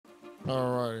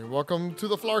Alrighty, welcome to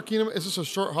the Flower Kingdom. It's just a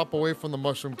short hop away from the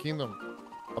Mushroom Kingdom.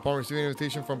 Upon receiving an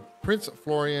invitation from Prince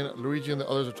Florian, Luigi and the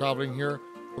others are traveling here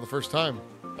for the first time.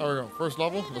 There we go. First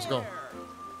level. Let's go.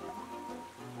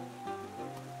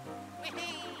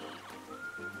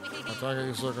 I'm trying to get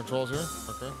used to the controls here.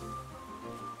 Okay.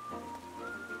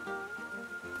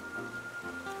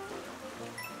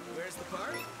 Where's the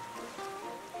party?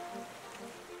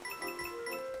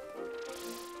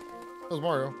 There's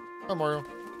Mario. Hi, Mario.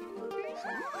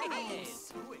 Hey,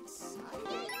 so exciting.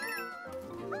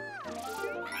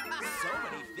 So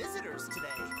many visitors today.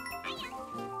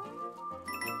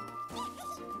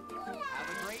 Have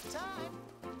a great time.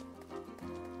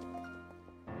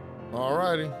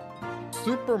 Alrighty.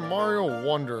 Super Mario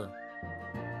Wonder.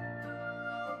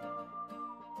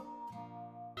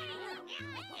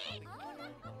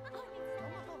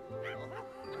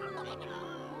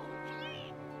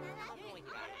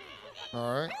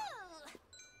 Alright.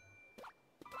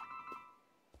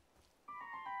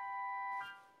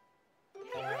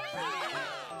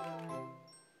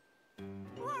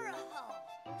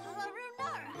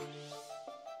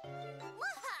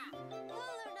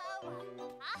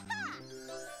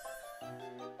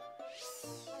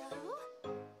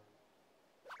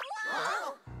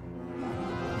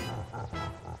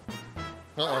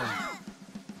 Uh-oh.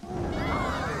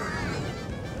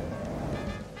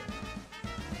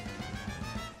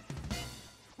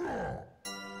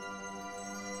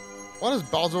 What does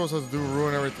Bowser always have to do to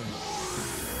ruin everything?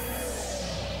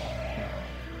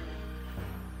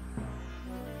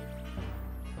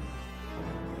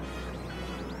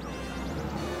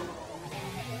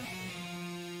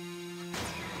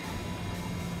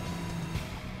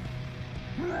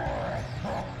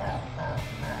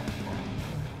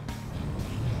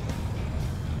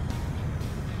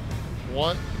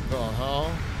 What the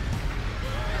hell?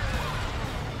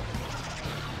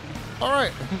 All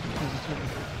right.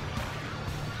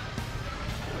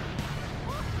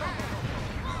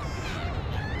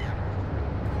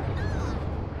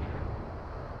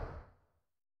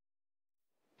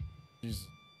 Jeez.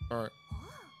 All right.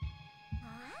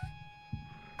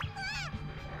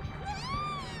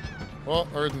 Well,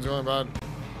 everything's going bad.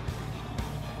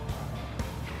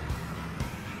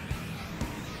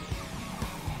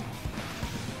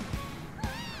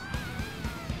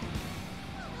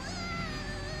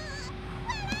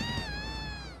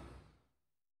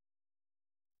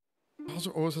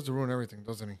 Bowser always has to ruin everything,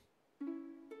 doesn't he?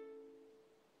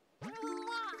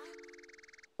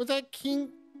 Was that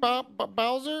King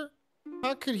Bowser?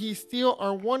 How could he steal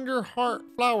our Wonder Heart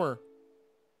flower?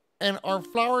 And our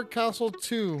flower castle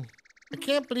too. I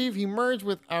can't believe he merged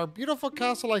with our beautiful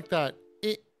castle like that.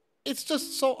 It's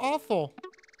just so awful.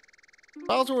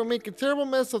 Bowser will make a terrible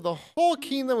mess of the whole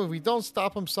kingdom if we don't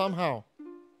stop him somehow.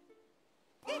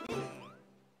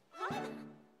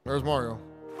 There's Mario.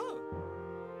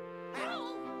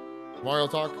 Mario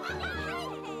talk.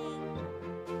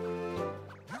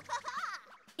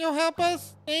 You'll help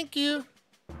us? Thank you.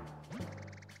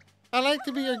 I'd like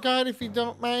to be your guide if you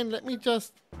don't mind. Let me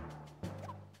just...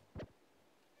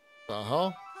 The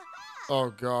hell?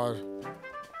 Oh, God.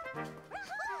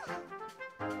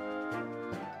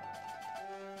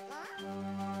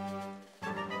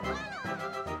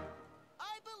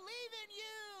 I believe in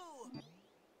you.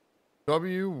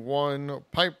 W1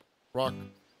 pipe rock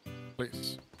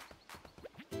place.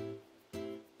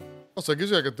 Oh, so it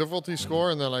gives you like a difficulty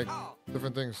score and then like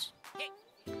different things.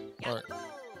 All right,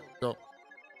 go.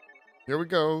 Here we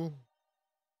go.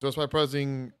 Just by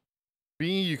pressing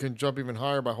B, you can jump even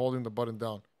higher by holding the button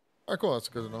down. All right, cool. That's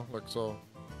good to know. Like, so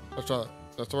let's try that.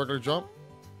 That's the regular jump.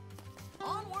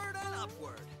 Onward and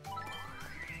upward.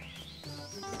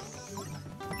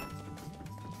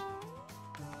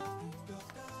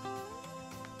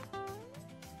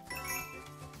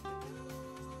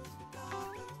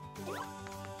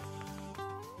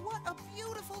 What a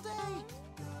beautiful day.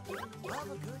 Love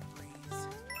a good breeze.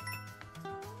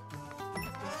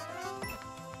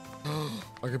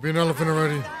 I could be an elephant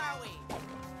already. That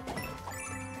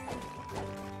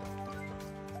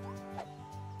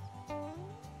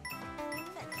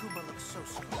Goomba looks so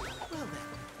small. Well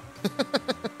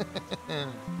then.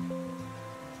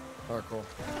 Alright, cool.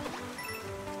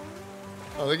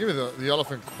 Oh, they give me the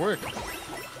elephant quick.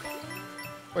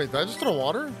 Wait, did I just throw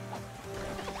water?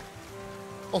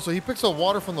 Oh, so he picks up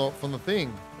water from the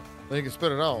thing. Then he can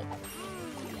spit it out.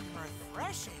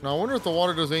 Refreshing. Now I wonder if the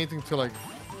water does anything to like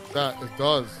that. It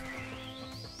does.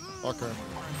 Okay.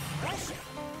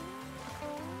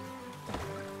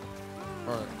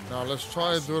 Alright, now let's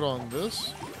try to do it on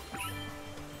this.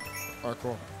 Alright,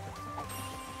 cool.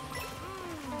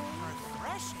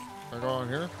 Refreshing. I go on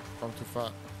here? I'm too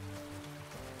fat.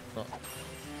 No.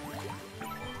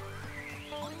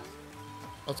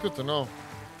 That's good to know.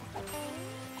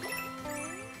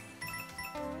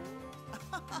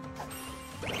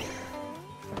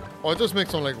 Oh, it just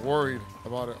makes them like worried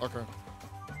about it. Okay.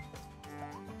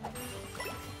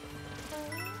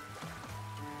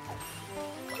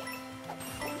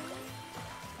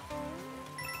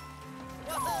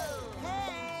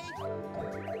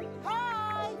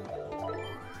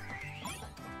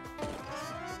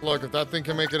 Look, if that thing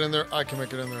can make it in there, I can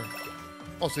make it in there.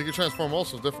 Oh, so you can transform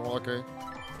also different. Okay.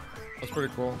 That's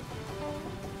pretty cool.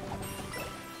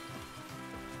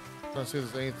 Trying to see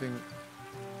if there's anything.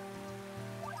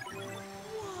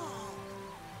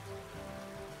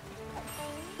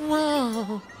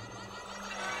 Wow.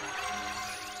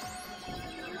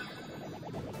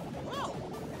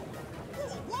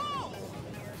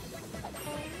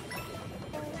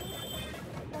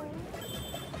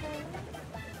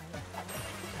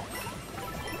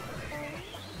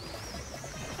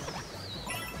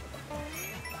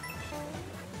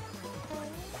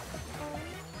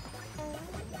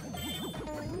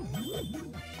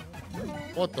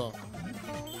 What the?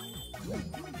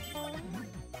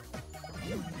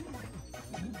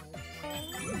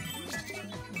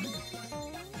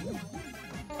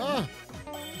 Ah!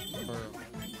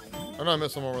 I know I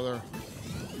missed some over there.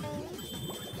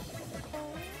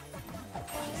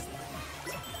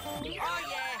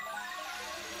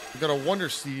 You got a Wonder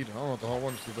Seed. I don't know what the hell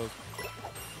Wonder Seed does.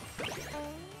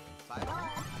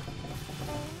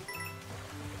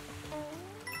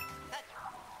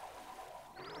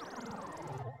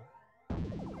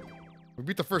 We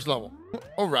beat the first level.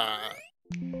 All right.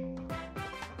 I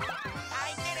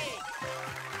did it.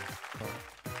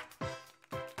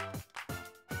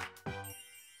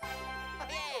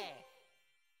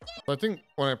 I think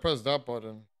when I press that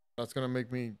button, that's gonna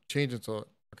make me change into it.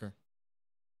 Okay.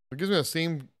 It gives me the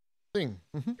same thing.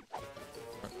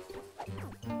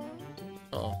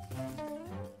 Uh-oh.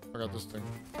 I got this thing.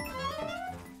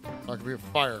 That could be a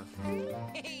fire.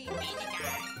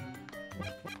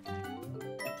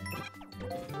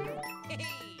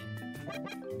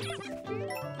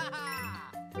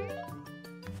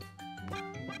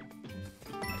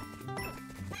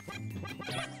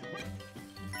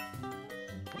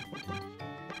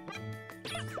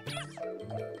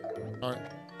 Alright.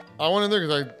 I went in there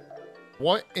because I...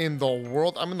 What in the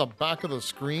world? I'm in the back of the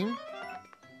screen?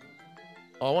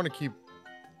 Oh, I want to keep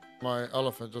my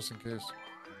elephant just in case.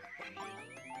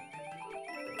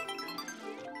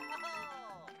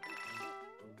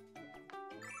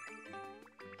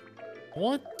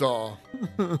 What the?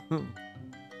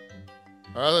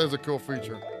 That is a cool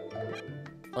feature.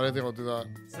 I didn't think I'll do that.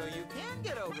 So you can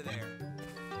get over there.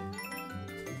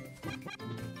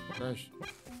 Nice.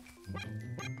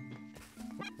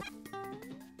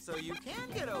 So you can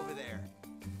get over there.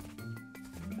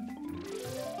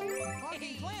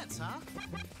 Parking plants, huh?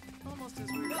 Almost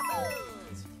as weird as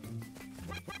plants.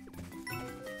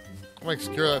 I'm like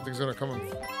scared that thing's gonna come and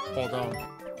fall down.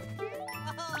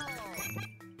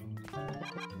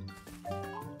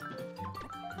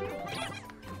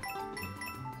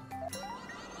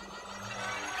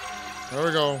 There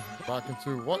we go. Back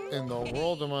into what in the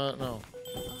world am I at now?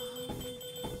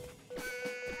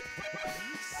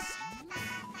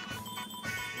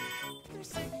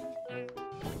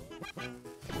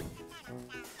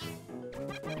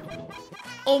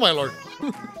 Oh my lord.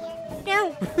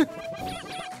 No.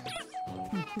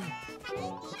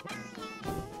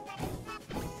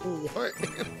 What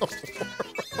in the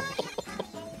world?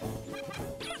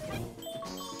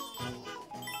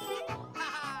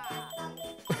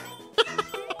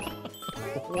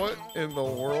 What in the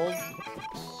world?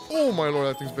 Oh my lord,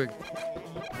 that thing's big.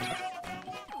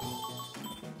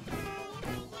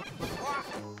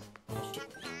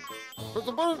 Press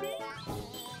the button.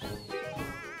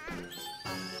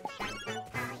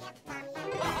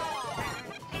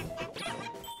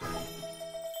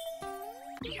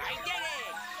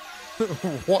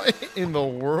 What in the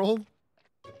world?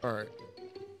 All right.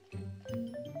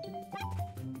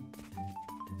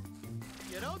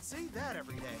 You don't see that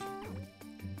every day.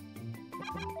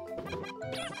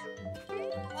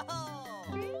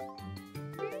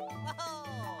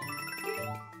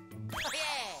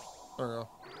 There we go.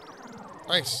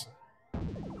 Nice.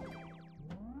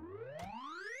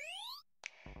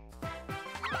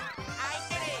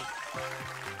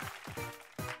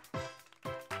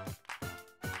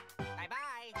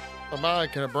 Bye-bye.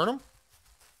 Can I burn him?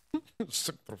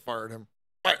 Just throw fire at him.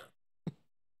 Fire.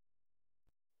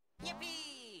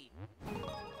 Yippee! Let's go.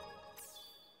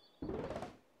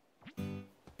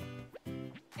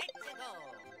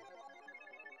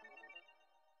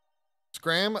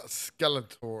 Scram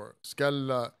Skeletor.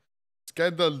 Skedalators.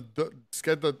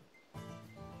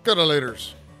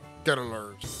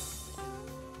 Skedalers.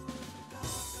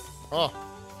 Oh.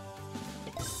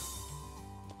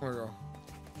 There we go.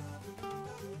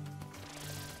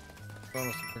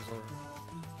 Found some things over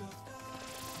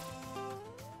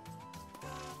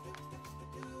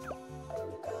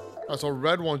here. So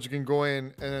red ones you can go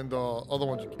in, and then the other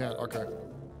ones you can't. Okay.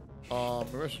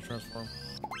 Maybe I should transform.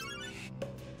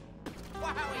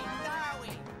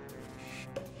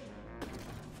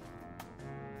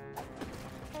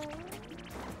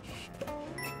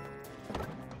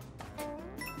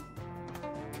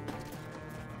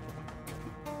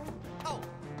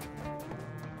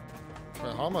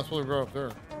 Wait, how am I supposed to go up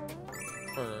there?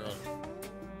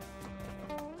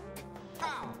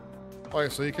 Okay,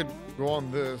 so you could go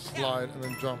on this slide and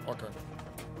then jump. Okay.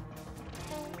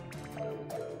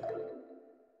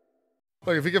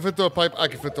 Like, if you can fit through a pipe, I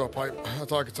can fit through a pipe.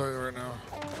 That's all I can tell you right now.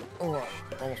 Oh, I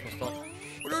almost messed up.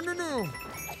 Oh, no.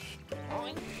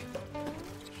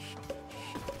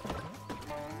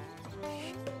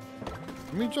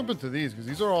 Let me jump into these, because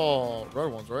these are all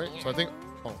red ones, right? So I think...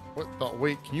 Oh, what the...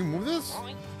 Wait, can you move this?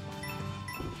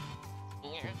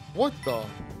 What the...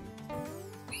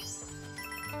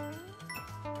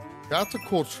 That's a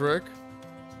cool trick.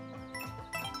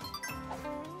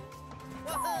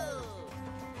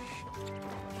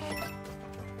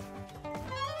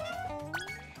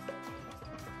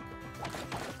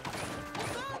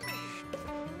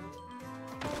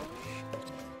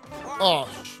 Oh,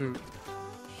 shoot.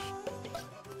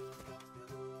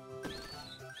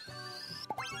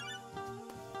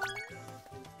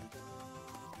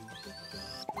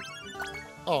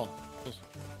 Oh.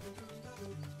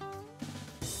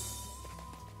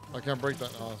 I can't break that.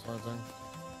 Oh, that's my thing.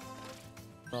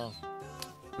 No.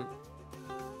 Shoot.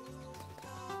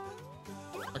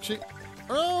 Actually.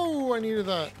 Oh, I needed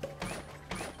that.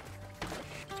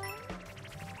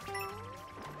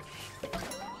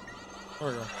 There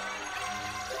we go.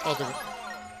 I'll take it.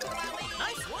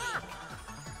 Nice work.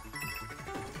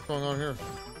 What's going on here?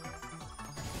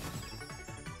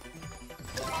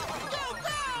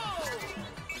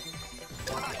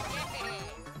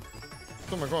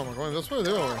 Oh my god, am I going this way or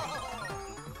the other way?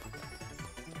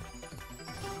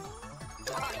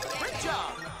 Great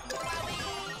job.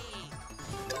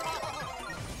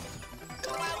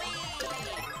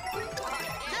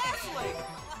 Dazzling.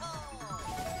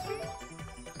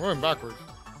 We're going backwards.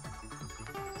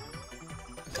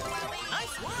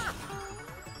 Nice work.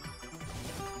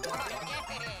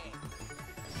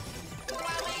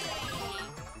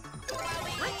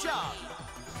 Great job.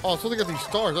 Oh, so they got these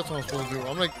stars. That's what I'm supposed to do.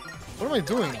 I'm like, what am I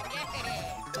doing?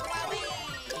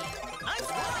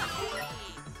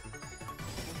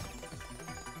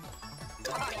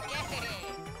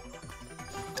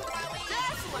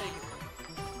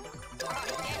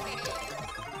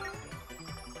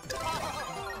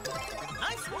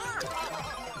 Nice work.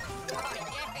 Dazzling.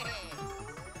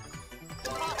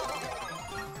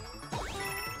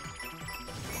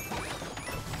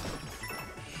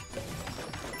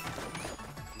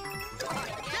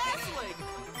 Nice work. Dazzling.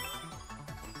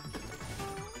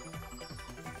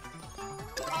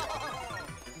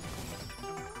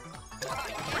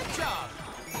 Great job.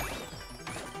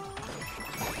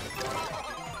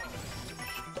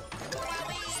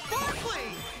 Sparkly.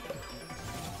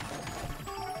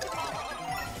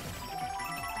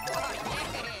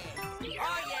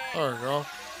 There we go.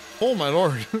 Oh my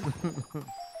lord.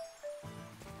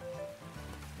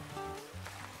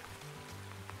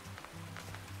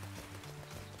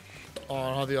 Oh,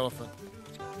 not the elephant.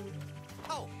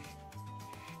 Oh.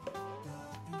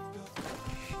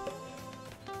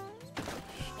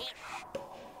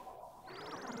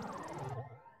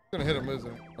 Gonna hit him,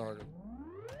 isn't it? Oh, good.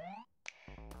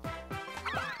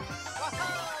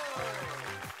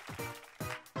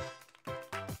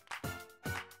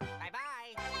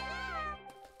 Bye-bye.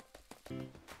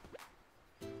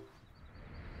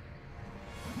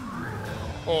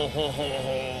 Oh, ho, ho,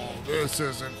 ho. This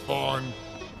isn't fun.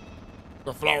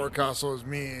 The flower castle is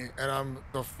me, and I'm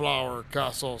the flower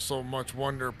castle. So much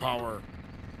wonder power.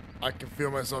 I can feel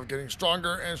myself getting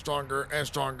stronger and stronger and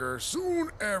stronger.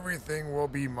 Soon everything will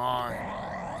be mine.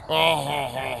 Oh, ha,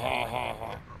 ha, ha, ha,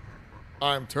 ha.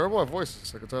 I'm terrible at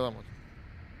voices, I can tell you that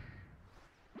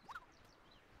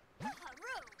much.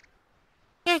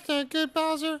 That's not good,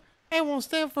 Bowser. I won't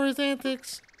stand for his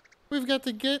antics. We've got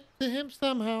to get to him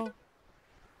somehow.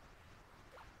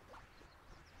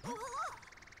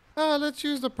 Let's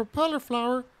use the propeller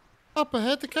flower up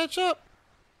ahead to catch up.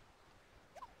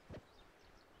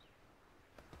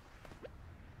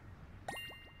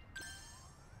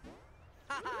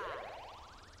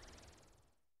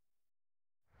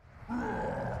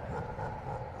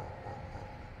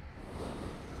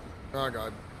 Oh,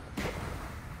 God.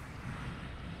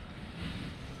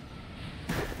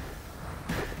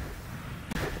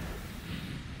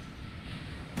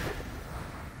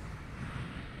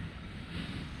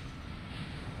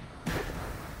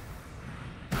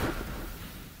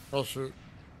 Oh, shoot.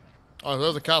 Oh,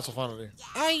 there's a castle finally.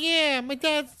 Oh, yeah. My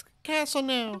dad's castle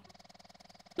now.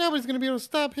 Nobody's going to be able to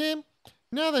stop him.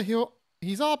 Now that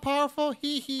he's all powerful.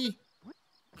 Hee hee.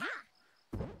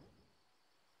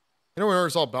 You know, we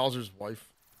already saw Bowser's wife.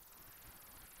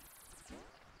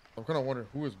 I'm kind of wondering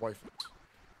who his wife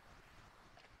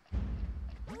is.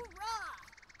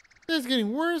 It's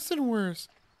getting worse and worse.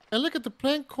 And look at the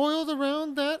plant coiled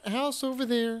around that house over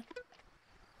there.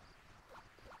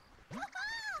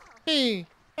 Hey,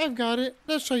 I've got it.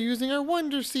 Let's try using our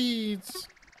wonder seeds.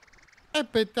 I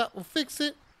bet that will fix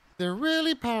it. They're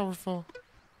really powerful.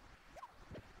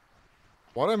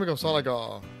 Why did I make him sound like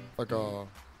a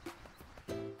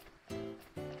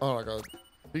oh, like a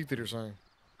big theater sign?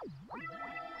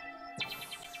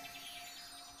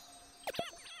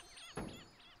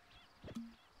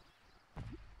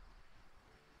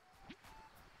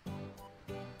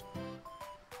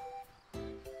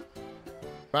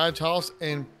 Badge House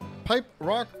and Pipe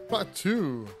Rock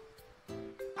Plateau. Here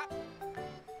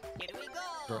we go.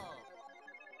 Sure.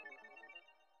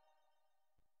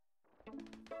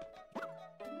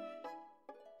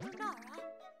 Nora.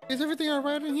 Is everything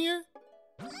alright in here?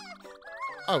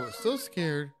 I was so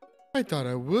scared. I thought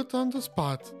I would on the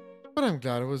spot. But I'm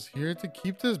glad I was here to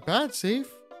keep this badge safe.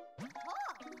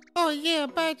 Oh yeah,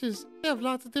 badges. They have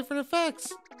lots of different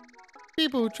effects.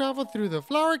 People who travel through the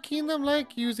Flower Kingdom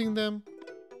like using them.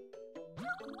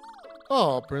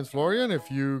 Oh, Prince Florian,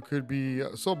 if you could be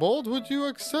so bold, would you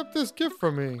accept this gift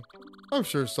from me? I'm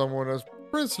sure someone as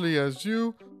princely as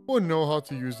you would know how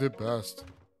to use it best.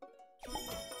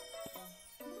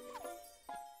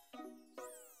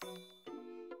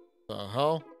 The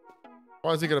hell?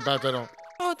 Why does he get a badge I don't?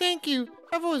 Oh, thank you.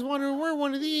 I've always wanted to wear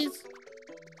one of these.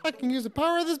 I can use the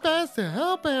power of this badge to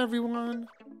help everyone.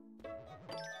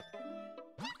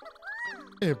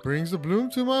 It brings a bloom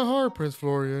to my heart, Prince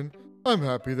Florian. I'm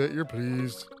happy that you're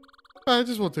pleased.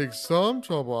 Badges will take some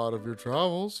trouble out of your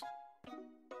travels.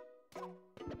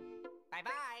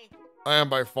 Bye-bye. I am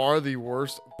by far the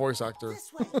worst voice actor.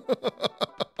 This way.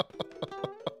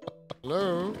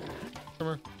 Hello? Come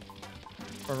here.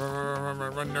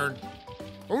 Run, nerd.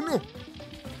 Oh no!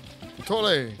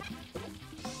 Tole!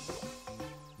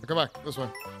 Come back, this way.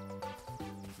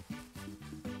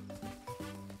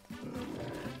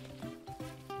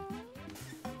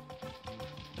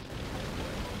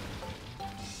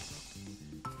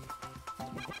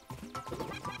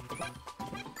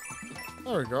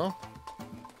 There we go.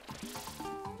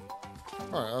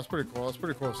 Alright, that's pretty cool. That's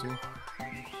pretty cool, see?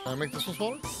 Can I make this one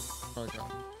smaller? Okay.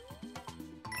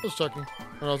 Just checking.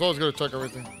 I was always gonna check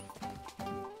everything.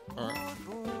 Alright.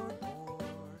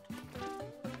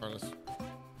 Alright,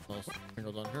 let's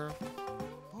go down here.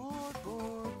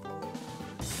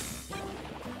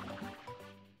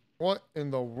 What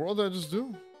in the world did I just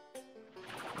do?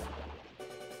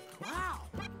 Wow.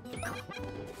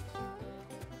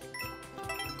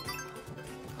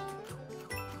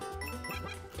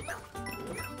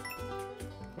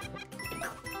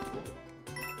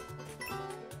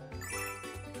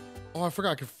 Oh, I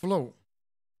forgot I could float.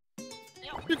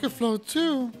 You can float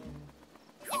too.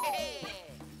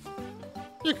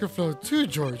 You can float too,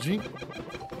 Georgie.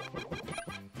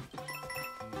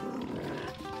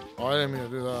 Oh, I didn't mean to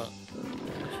do that.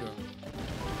 Shit.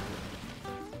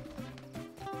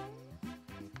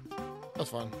 That's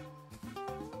fine.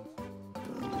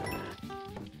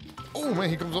 Oh man,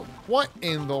 he comes up. What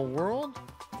in the world?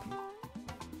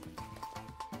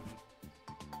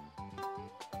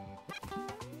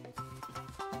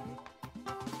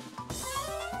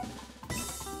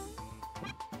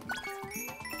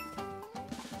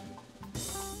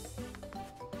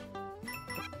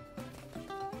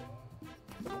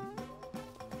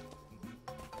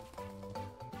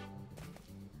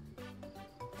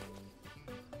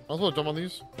 I was supposed to jump on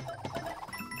these?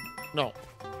 No.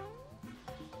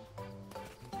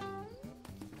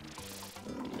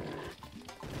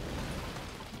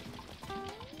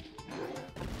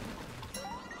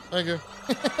 Thank you.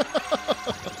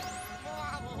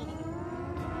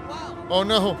 Oh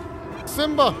no!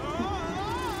 Simba!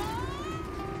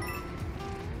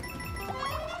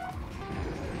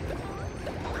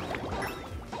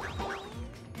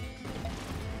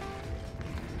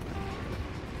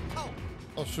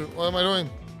 Oh shoot, what am I doing?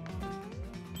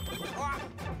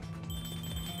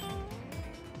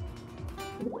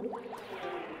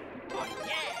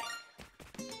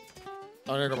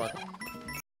 I need to go back.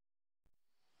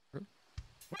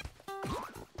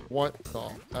 What the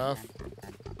F?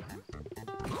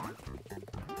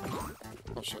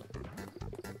 Oh shit.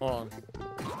 Hold on.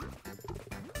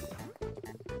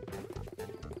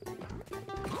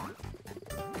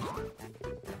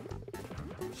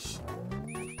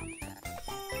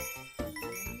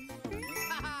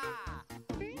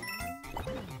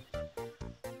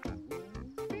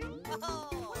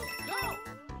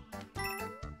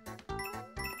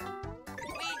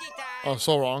 Oh,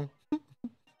 so wrong.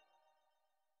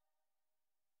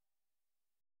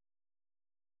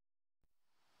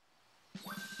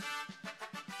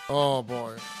 Oh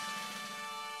boy.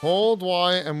 Hold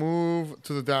Y and move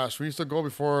to the dash. We used to go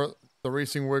before the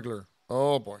racing wiggler.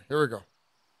 Oh boy. Here we go.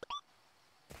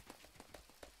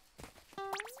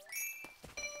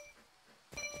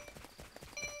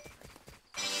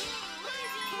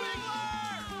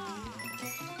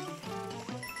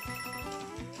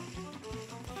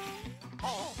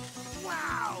 Oh,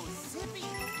 wow, zippy.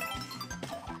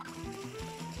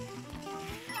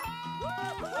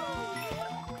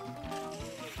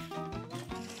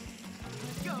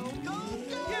 Go, go,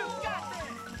 go! You got this!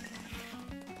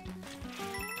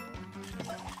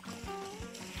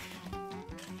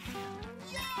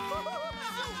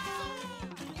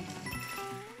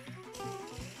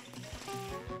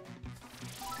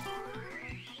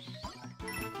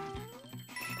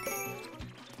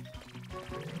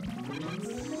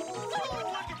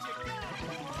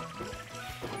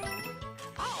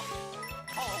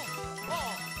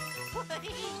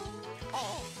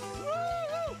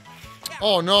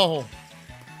 Oh no.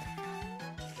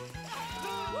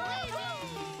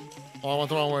 Oh, I went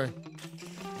the wrong way.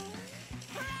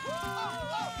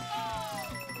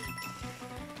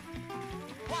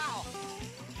 Wow!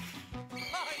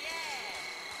 Oh yeah!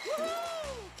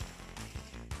 Woohoo!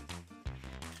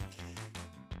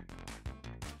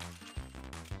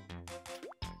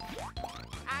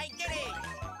 I did it!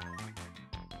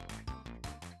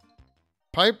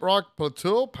 Pipe Rock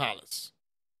Plateau Palace.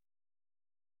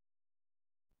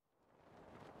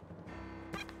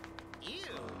 Ew!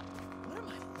 What am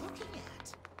I looking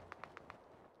at?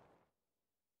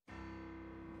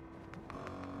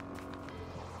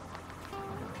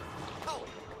 Oh!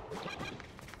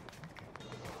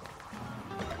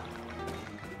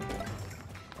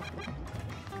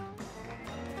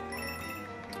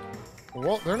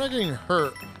 Well, they're not getting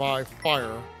hurt by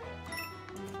fire.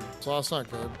 So that's not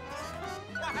good.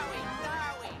 Wowie,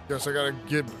 zowie! Guess I gotta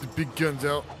get the big guns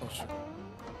out. Oh shit.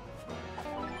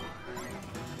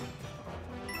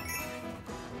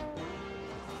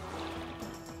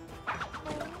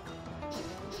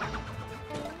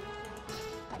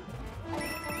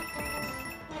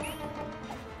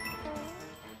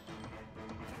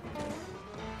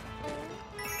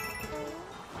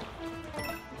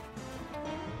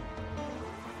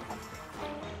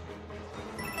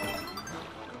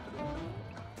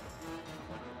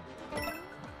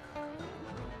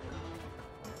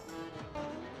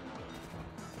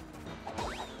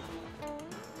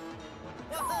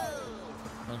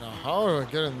 And now, how do I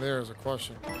get in there is a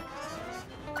question.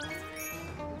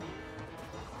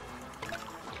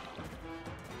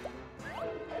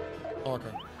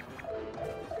 Okay.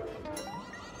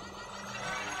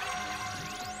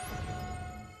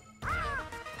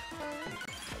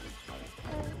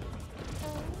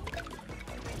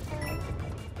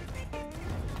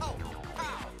 Oh!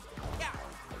 Ow! Yeah!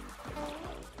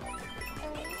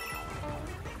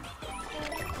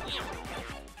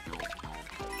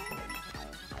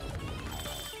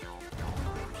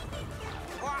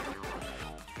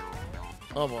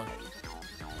 Oh boy.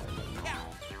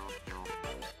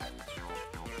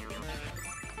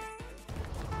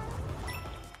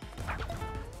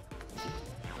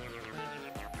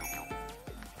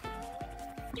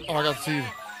 Oh, I got the seed.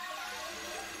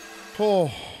 Oh,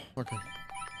 okay.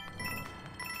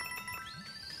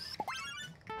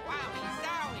 Wowie,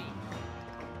 zowie!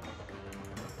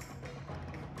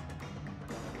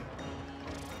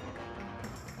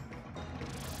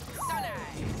 So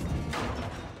nice!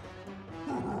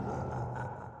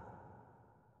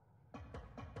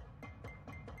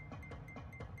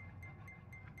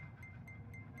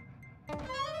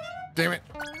 Damn it.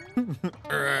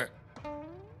 All right.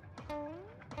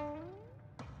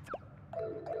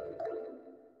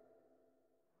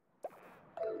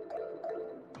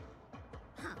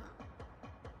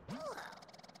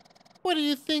 What do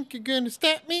you think? You're gonna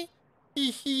stab me?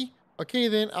 Hee hee. Okay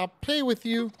then, I'll play with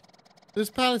you. This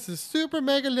palace is super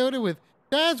mega loaded with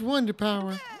God's wonder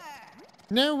power.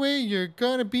 No way you're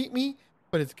gonna beat me,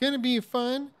 but it's gonna be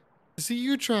fun to see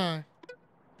you try.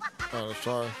 Oh, let's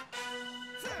try.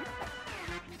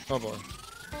 Oh boy.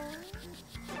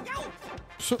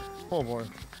 Oh boy.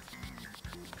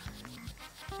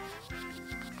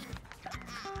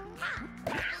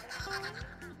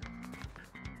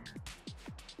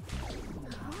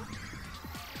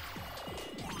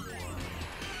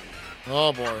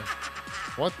 Oh boy.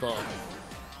 What the?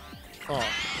 Oh,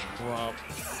 crap.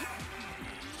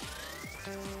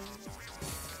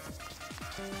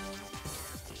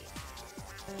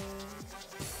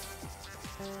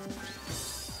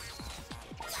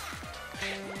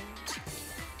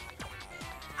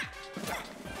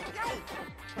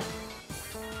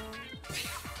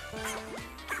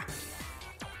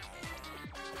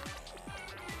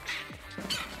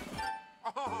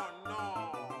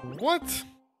 What?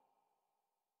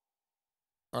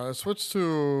 Alright, let's switch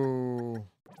to...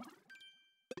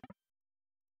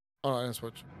 Alright, let's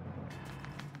switch.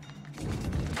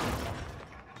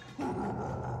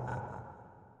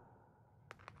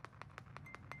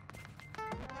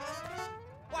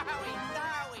 Wowie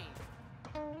zowie!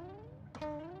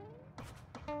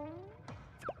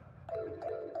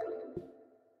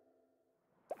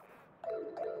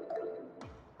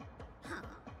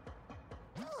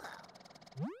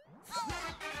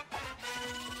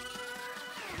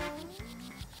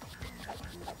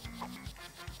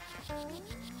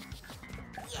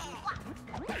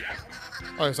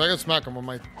 Alright, so I can smack him with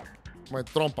my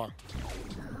trompa.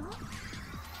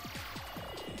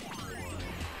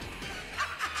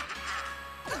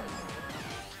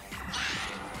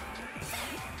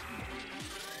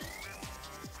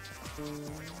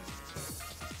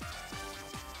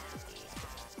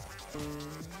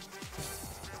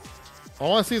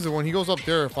 All I see is that when he goes up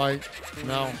there, if I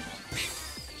now.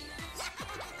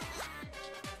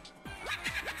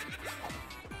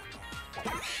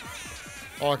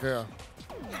 Okay. Yeah.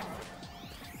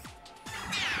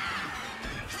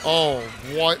 Oh,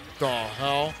 what the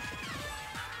hell?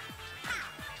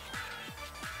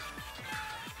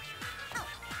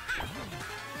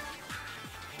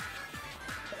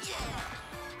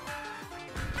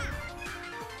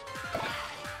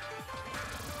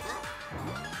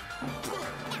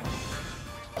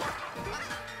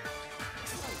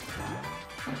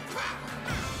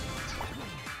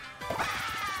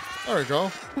 There we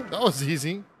go. That was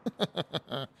easy.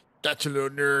 Gotcha, little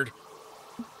nerd.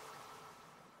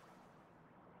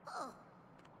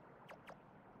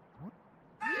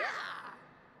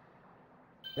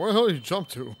 Where the hell did you jump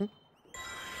to?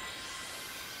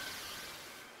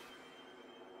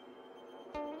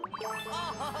 Oh, yeah!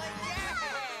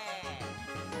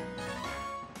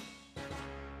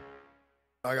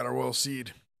 I got a royal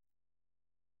seed.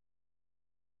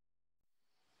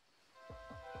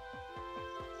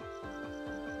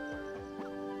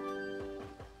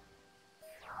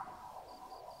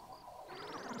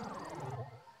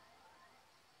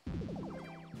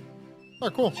 Oh,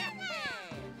 cool.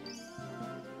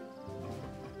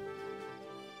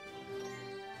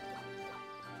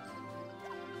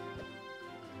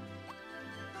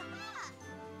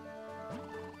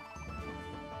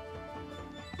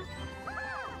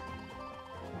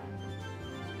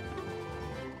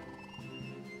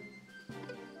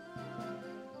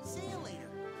 See you later.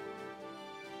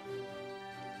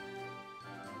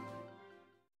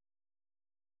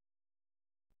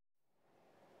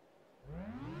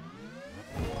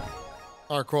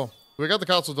 All right, cool. We got the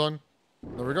castle done.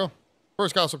 There we go.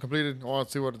 First castle completed. I want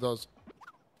to see what it does.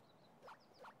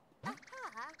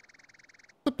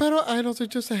 The battle idols are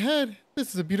just ahead.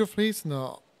 This is a beautiful place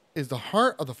and is the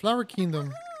heart of the Flower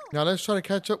Kingdom. Now let's try to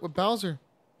catch up with Bowser.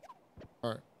 All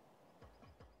right.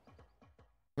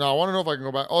 Now I want to know if I can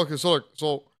go back. Okay, so look.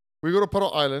 So we go to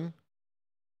Puddle Island.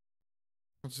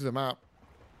 Let's see the map.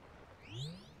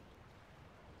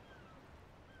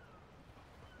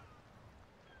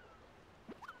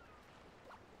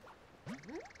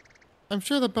 I'm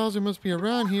sure that Bowser must be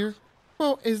around here.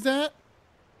 Well, is that?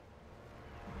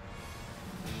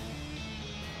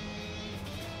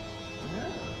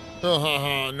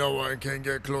 No one can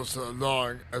get close to the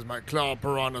log as my cloud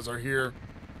piranhas are here.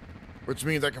 Which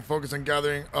means I can focus on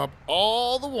gathering up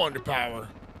all the wonder power.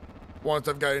 Once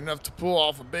I've got enough to pull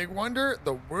off a big wonder,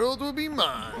 the world will be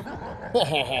mine.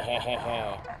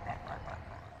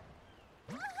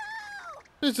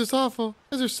 This is awful.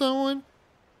 Is there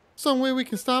some way we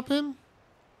can stop him?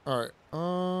 All right.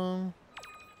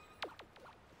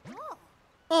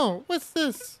 Oh, what's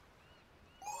this?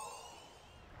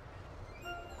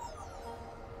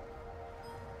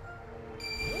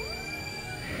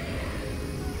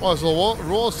 Oh, so the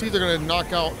royal seeds are gonna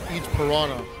knock out each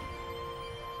piranha.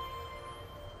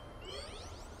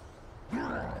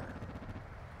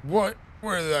 What?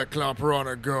 Where did that clown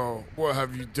piranha go? What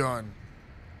have you done?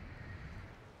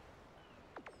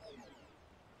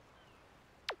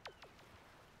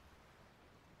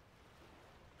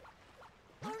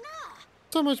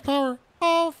 So much power,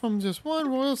 all from just one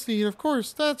royal seed. Of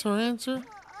course, that's our answer.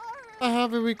 I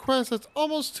have a request that's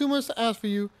almost too much to ask for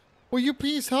you. Will you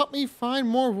please help me find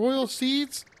more royal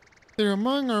seeds? They're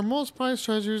among our most prized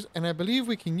treasures, and I believe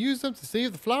we can use them to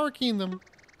save the Flower Kingdom.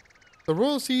 The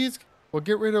royal seeds will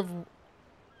get rid of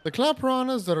the cloud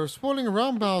piranhas that are swirling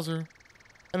around Bowser.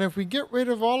 And if we get rid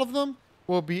of all of them,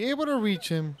 we'll be able to reach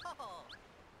him.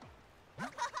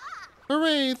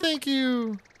 Hooray, thank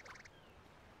you!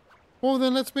 Well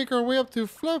then, let's make our way up to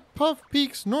Fluff Puff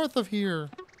Peaks north of here.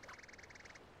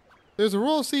 There's a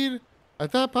royal seed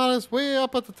at that palace way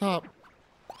up at the top.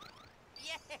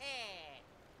 Yeah.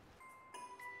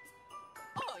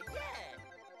 Oh yeah.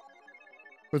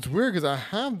 It's weird because I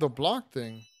have the block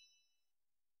thing.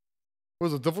 It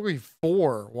was a difficulty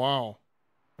 4. Wow.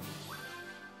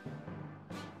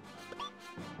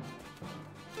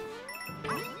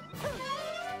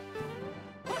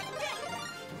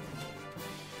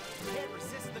 Can't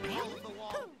resist the call of the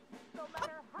wall. No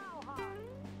matter how high.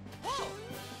 Whoa.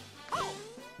 Whoa.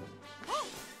 Whoa. Whoa.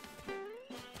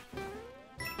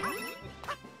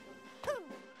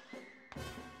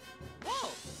 Whoa.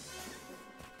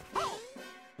 Whoa.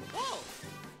 Whoa.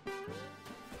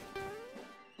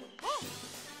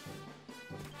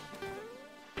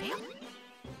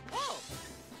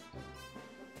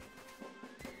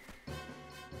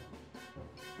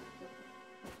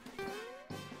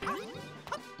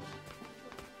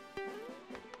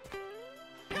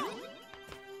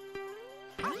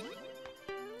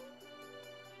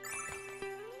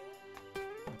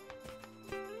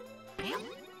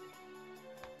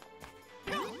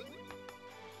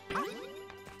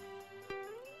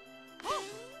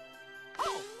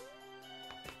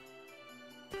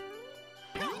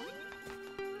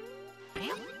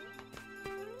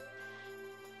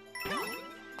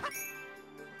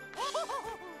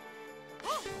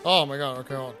 Oh my god,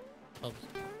 okay, hold on.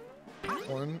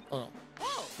 One, oh.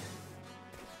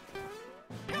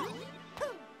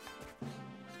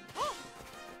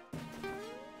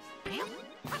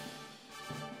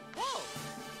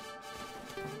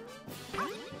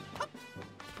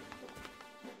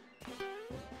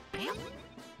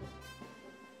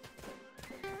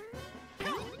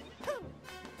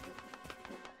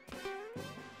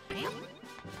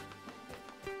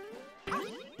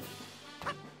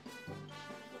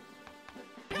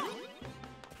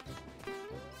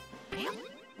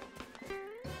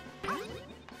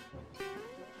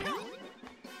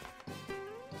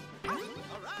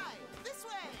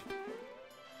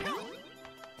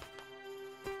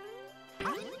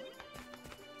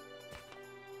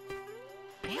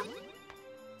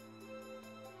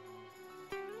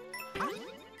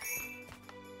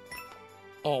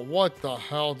 Oh, what the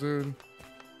hell, dude?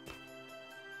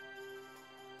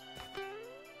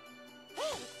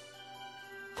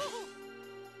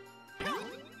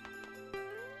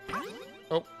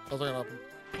 Oh, how's that gonna happen?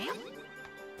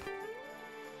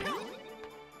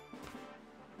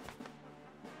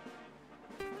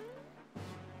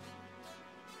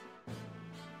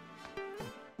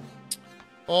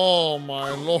 Oh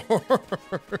my lord.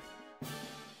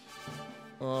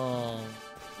 Oh.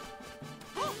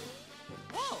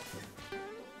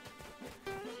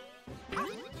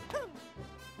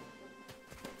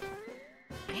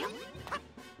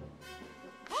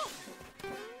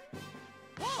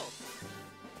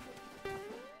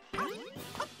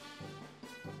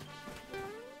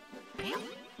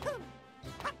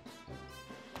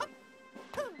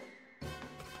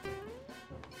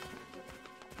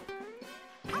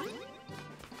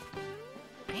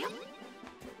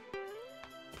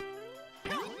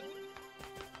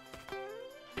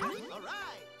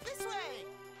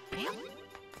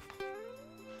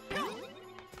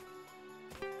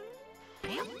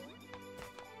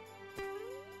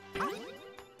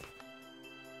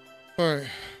 Alright.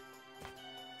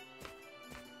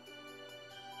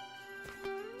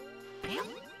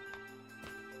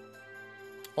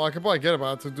 Well, I could probably get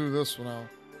about to do this for now.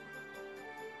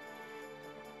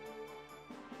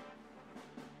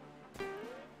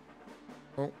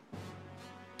 Oh.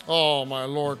 Oh my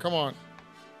lord, come on.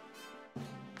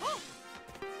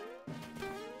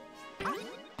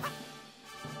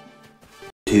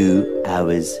 Two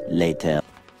hours later.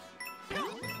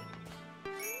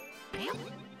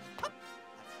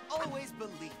 Always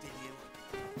believed in you.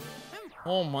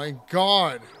 Oh my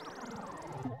god.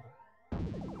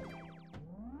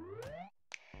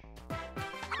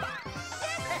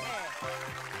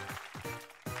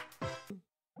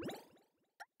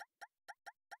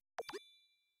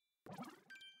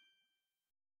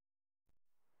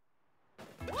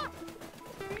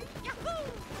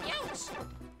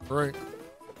 Great.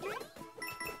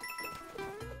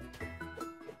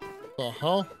 The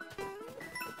hell?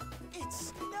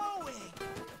 It's snowing.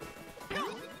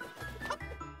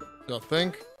 You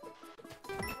think?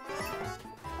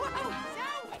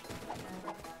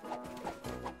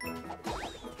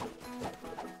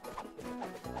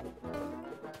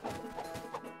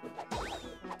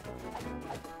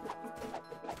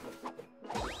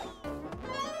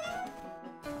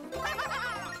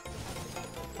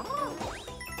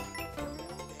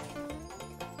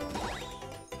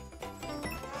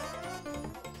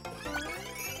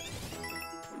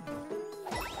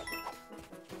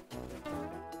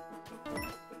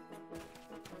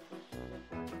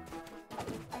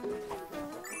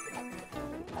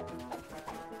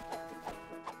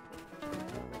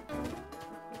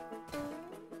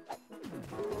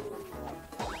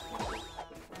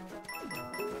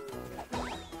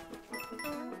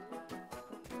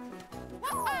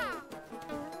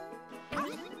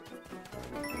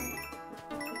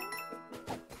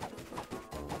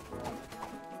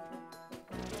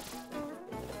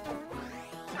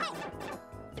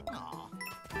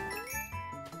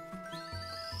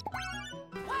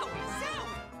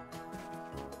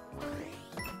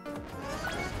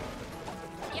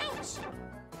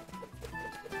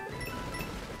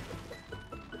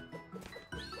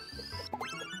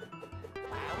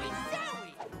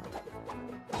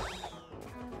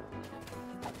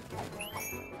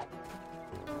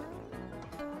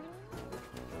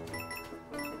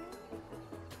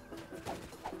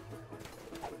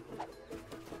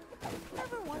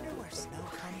 Ever wonder where snow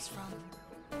comes from?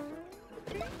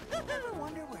 Ever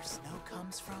wonder where snow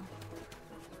comes from?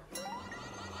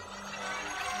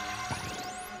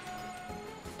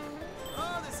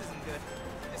 Oh, this isn't good.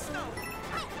 It's snow.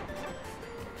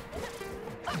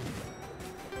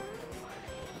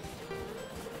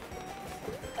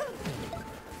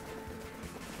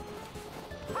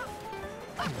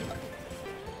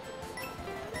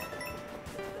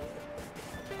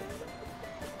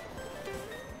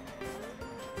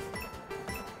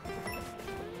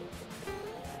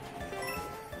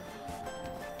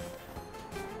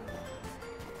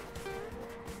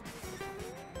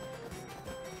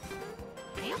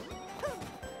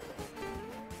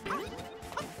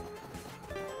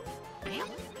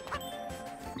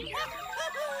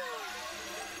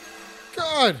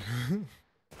 God!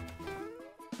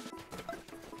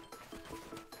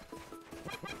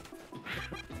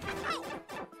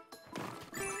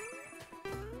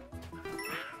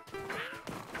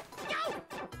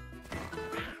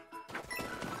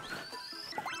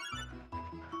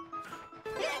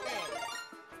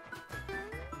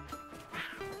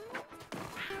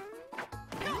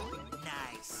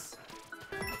 Nice.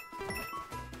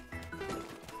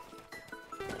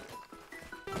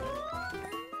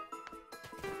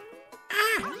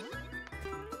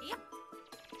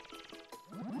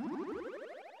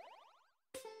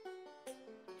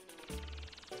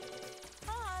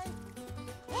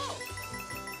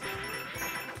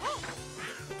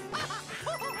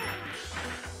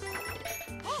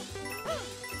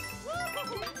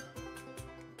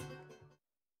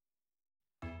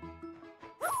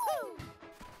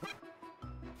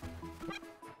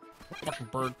 Fucking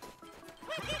bird.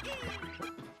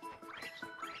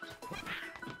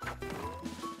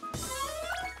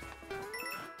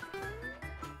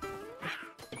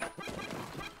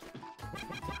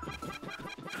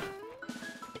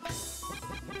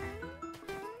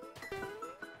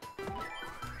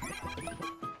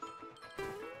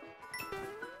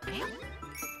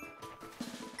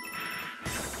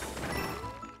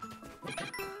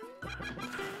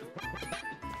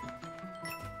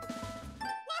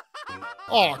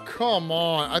 Oh, come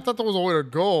on. I thought that was a way to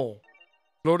go.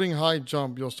 Floating high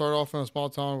jump. You'll start off in a small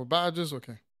town with badges.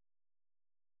 Okay.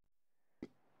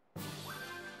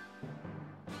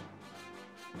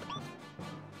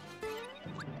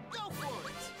 Go for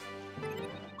it.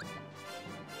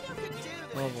 You can do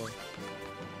this. Oh boy.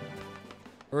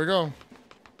 Here we go.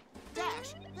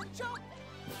 Dash the jump.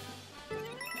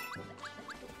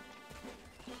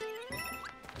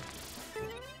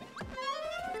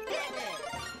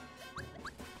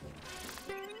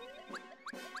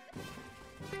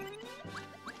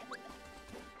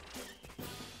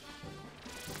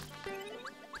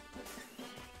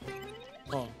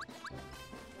 Oh.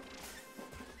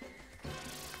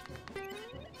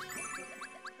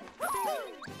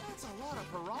 That's a lot of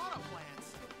piranha plants.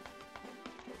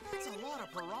 That's a lot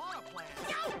of piranha plants.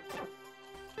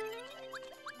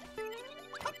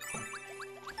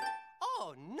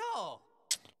 Oh no!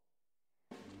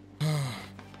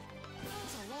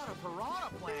 That's a lot of piranha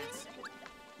plants.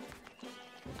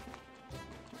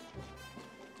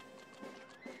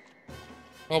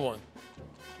 Oh boy.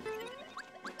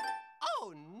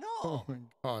 Oh my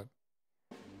god.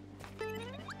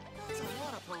 That's a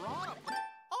lot of piranha.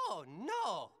 Oh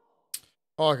no!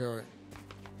 Okay, wait.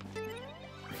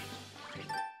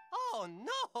 Oh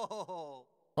no!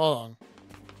 Hold on.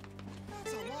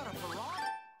 That's a lot of piranha.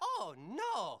 Oh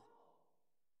no!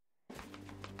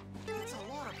 That's a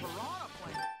lot of piranha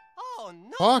plants. Oh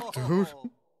no! Fuck, dude.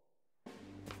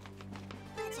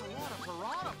 That's a lot of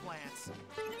piranha plants.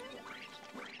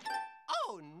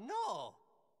 Oh no!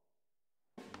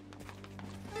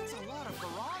 That's a lot of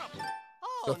piranha plants.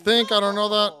 Oh You think I don't know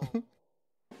that? no!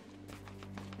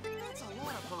 That's a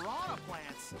lot of piranha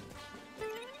plants.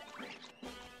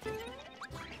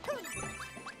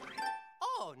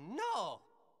 Oh no!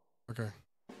 Okay.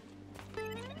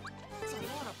 That's a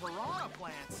lot of piranha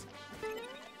plants.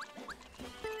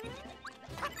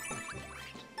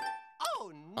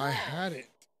 Oh no! I had it.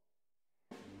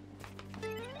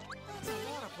 That's a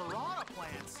lot of piranha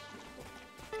plants.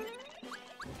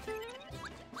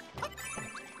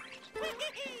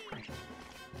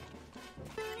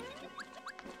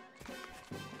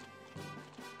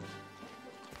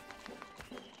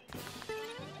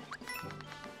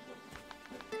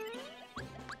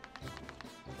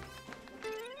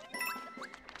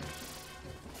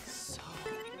 So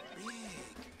big. So big.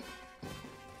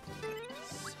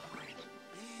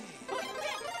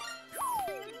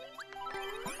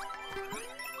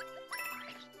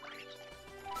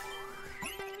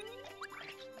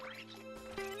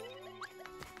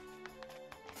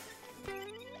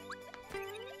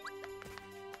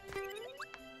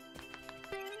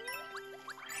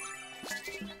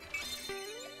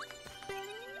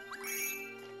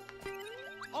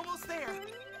 Almost there.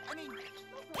 I mean,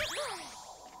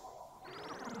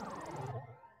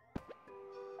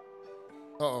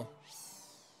 Uh-oh.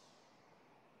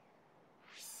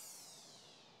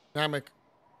 Namek.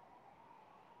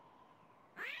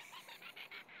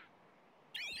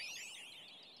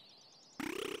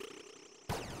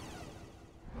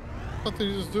 What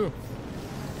did you just do?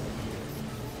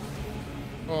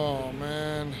 Oh,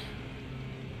 man.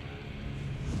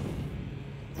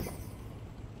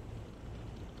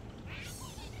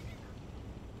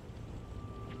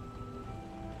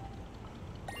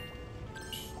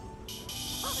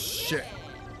 Shit.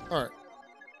 All right.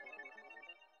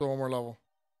 So one more level.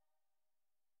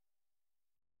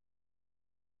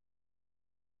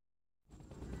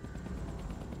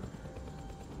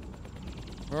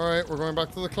 All right, we're going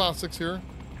back to the classics here.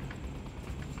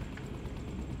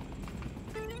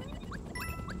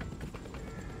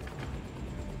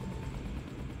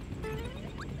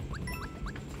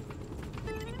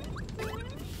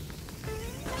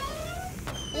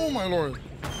 Oh my lord.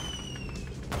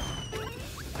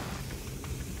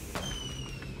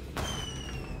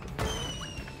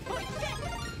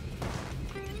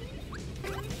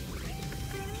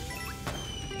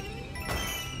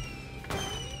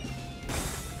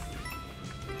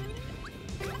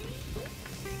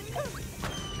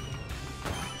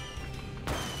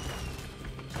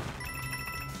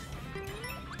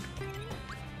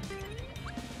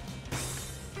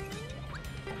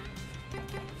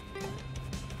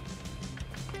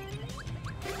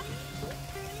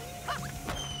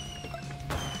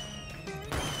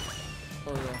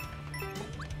 There we go.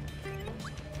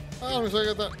 Ah, let me see if I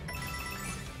get that.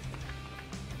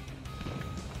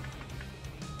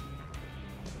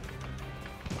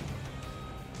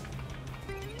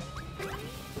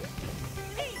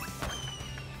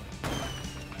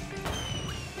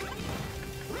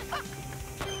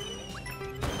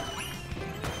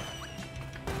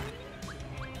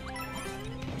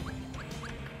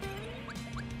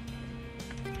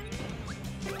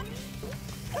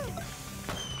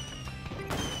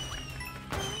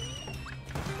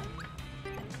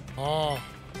 Oh.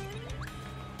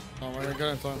 Oh, am I gonna get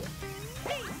it in time?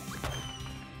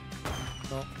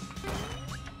 No.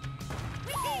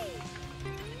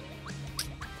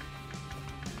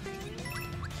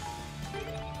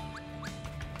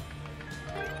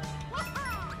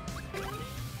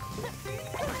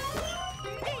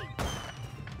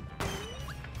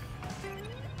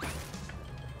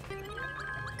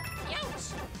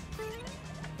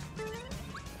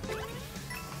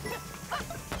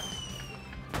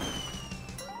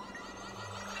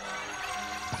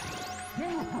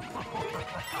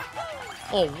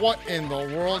 Oh, what in the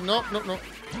world? Nope, nope, nope.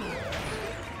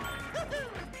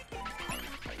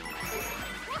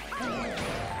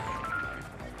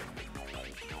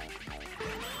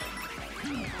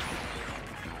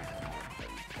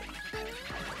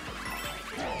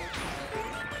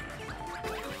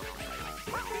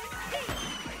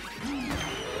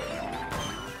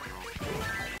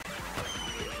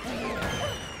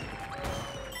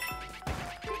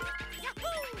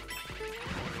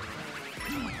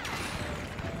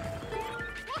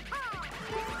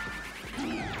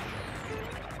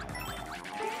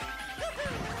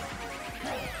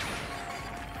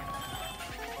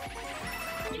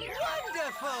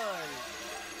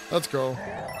 Let's go.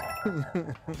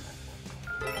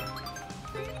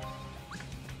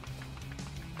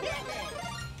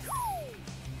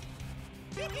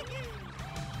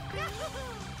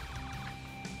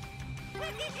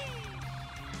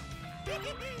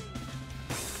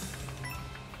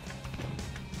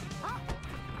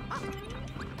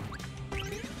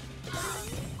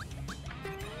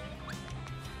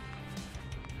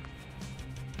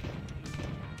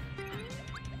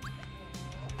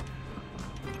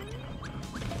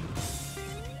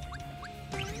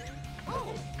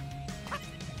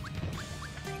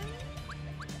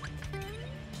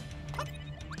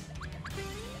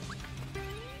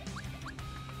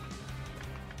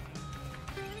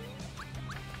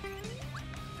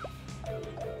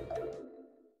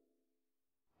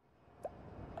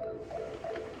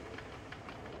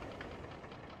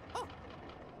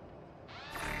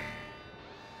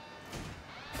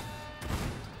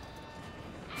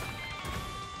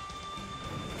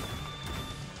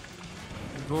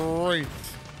 Great.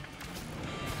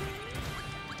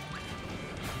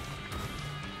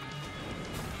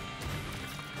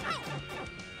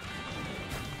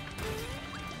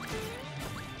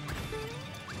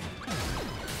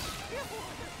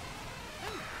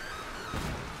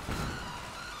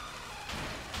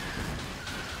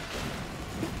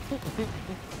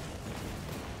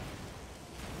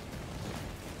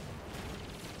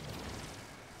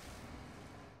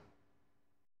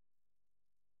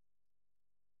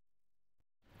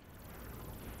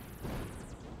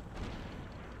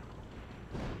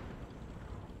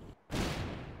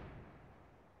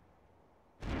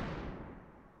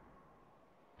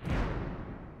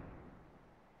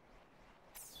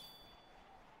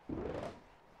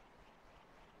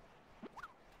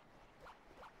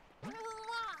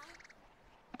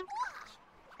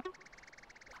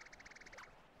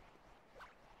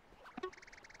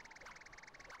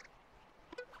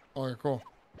 Okay, cool.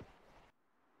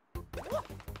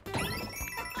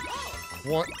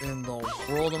 What in the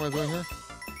world am I doing here?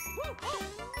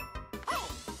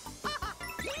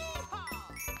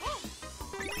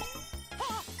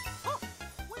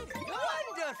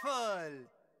 Wonderful!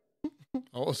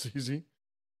 Oh, it's easy.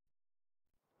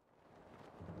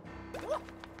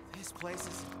 This place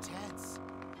is intense.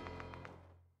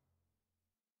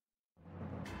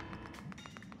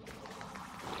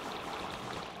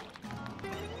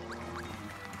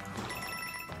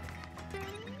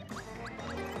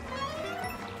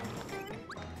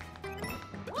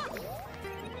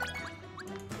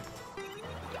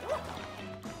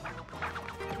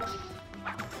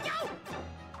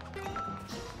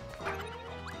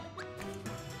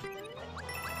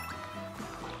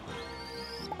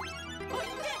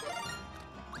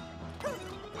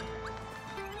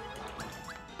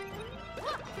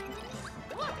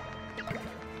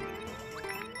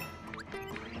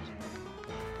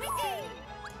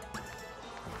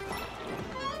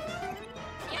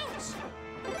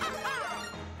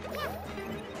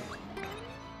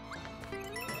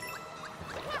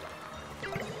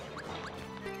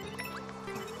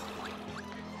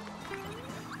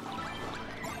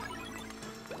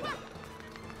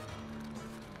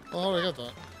 Oh, how did I get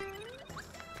that?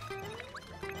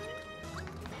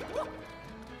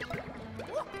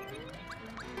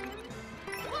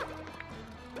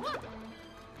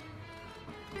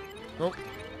 Nope.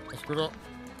 I screwed up.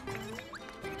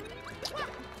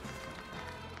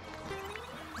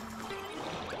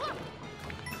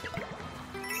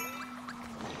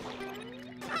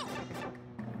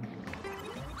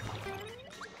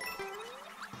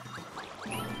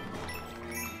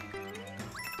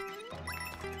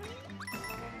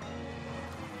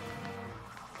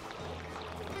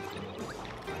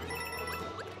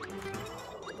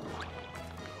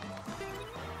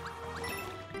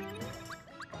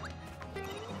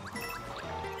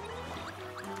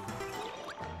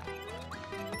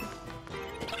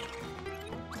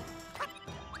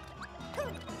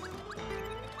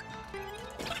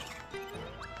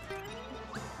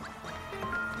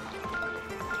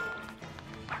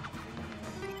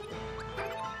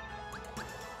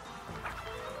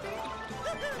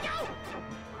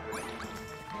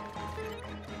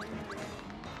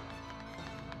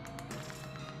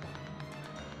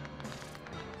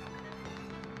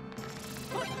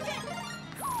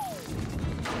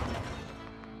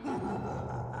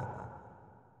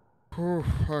 Whew,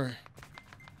 alright.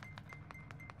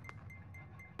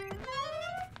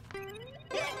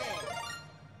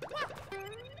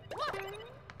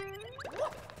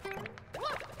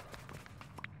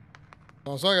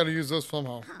 Oh, so I gotta use this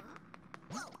somehow.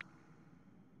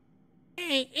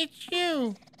 Hey, it's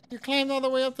you. You climbed all the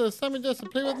way up to the summit just to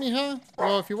play with me, huh?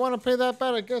 Well, if you want to play that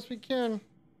bad, I guess we can.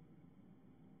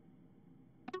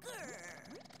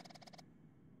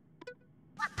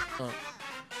 Oh.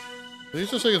 Did he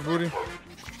just shake his booty?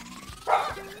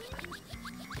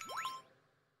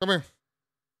 Come here.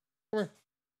 Come here.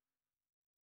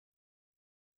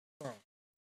 Oh.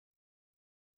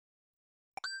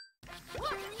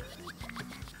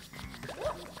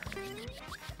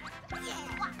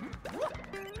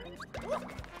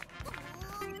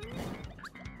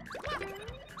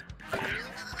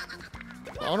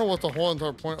 I don't know what the whole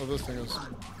entire point of this thing is.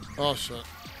 Oh shit.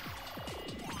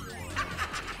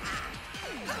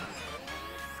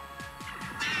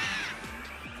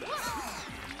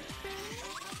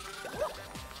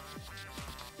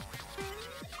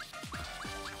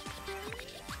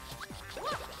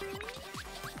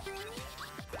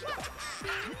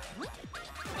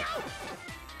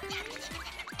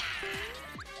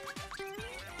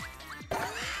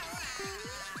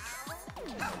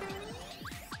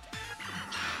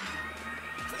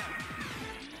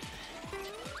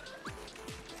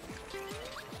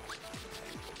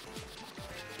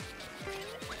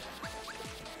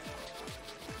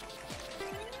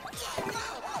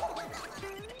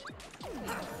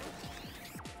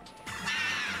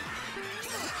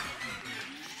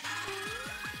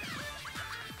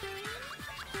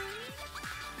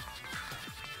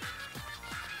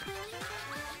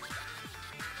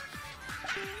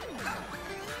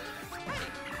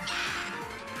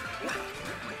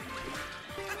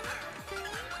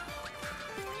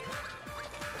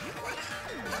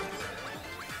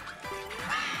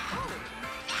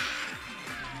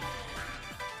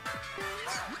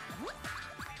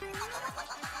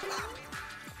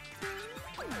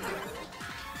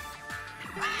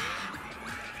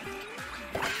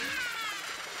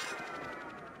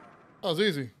 That was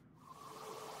easy.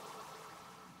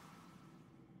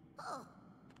 I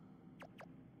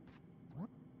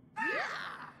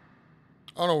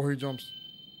don't know where he jumps.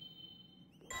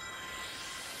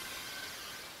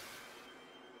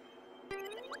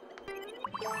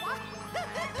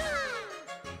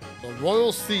 The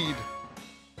royal seed.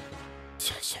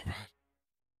 So bad.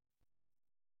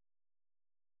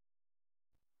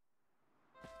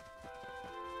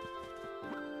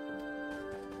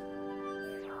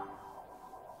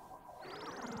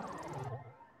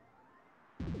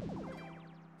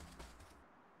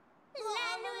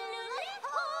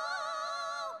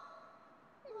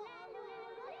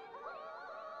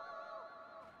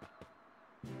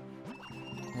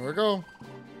 There we go.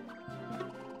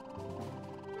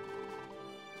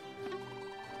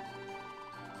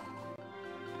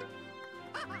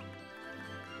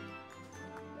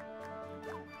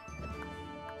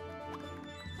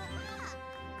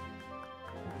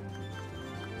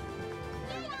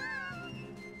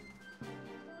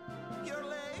 You're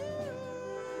late.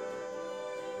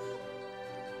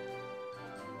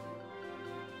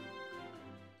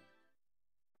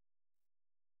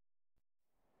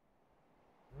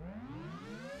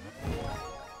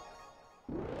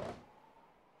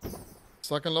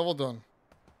 Second level done.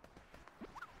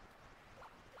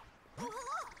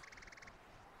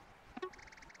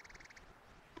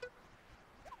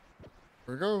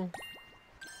 Here we go.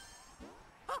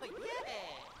 Oh, yeah.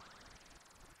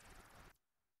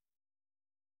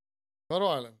 Battle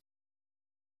Island.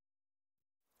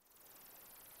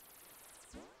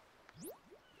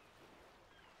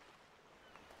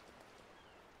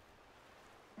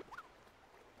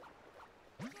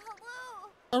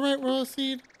 All right, Royal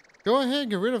Seed. Go ahead,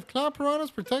 get rid of Cloud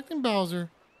Piranhas protecting Bowser.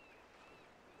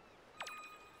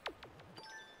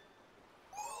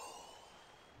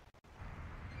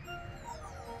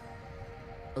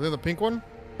 I think the pink one?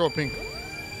 Go pink.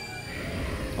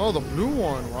 Oh, the blue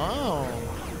one. Wow.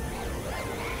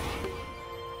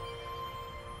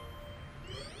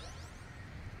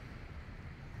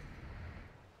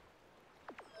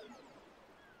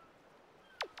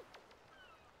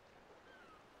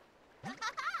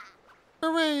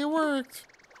 Hooray, it worked.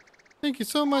 Thank you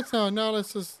so much. Now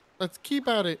let's keep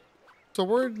at it. So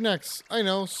where next? I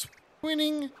know,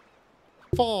 Swinning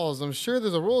Falls. I'm sure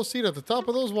there's a royal seat at the top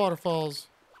of those waterfalls.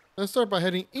 Let's start by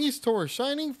heading east towards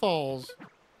Shining Falls. All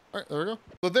right, there we go.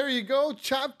 So there you go.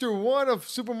 Chapter 1 of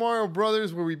Super Mario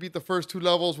Brothers, where we beat the first 2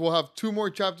 levels. We'll have 2 more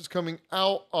chapters coming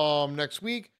out next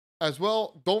week as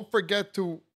well. Don't forget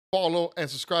to follow and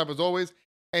subscribe as always.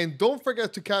 And don't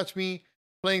forget to catch me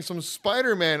playing some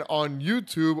Spider-Man on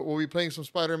YouTube. We'll be playing some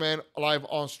Spider-Man live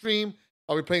on stream.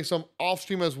 I'll be playing some off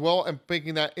stream as well and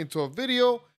making that into a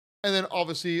video. And then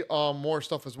obviously more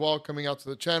stuff as well coming out to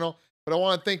the channel. But I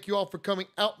want to thank you all for coming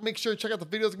out. Make sure to check out the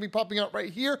videos that can be popping out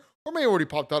right here or may have already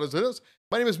popped out as it is.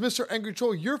 My name is Mr. Angry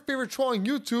Troll, your favorite troll on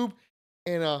YouTube,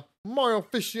 and Mario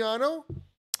Aficionado.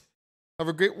 Have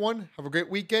a great one, have a great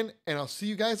weekend, and I'll see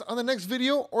you guys on the next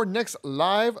video or next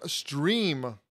live stream.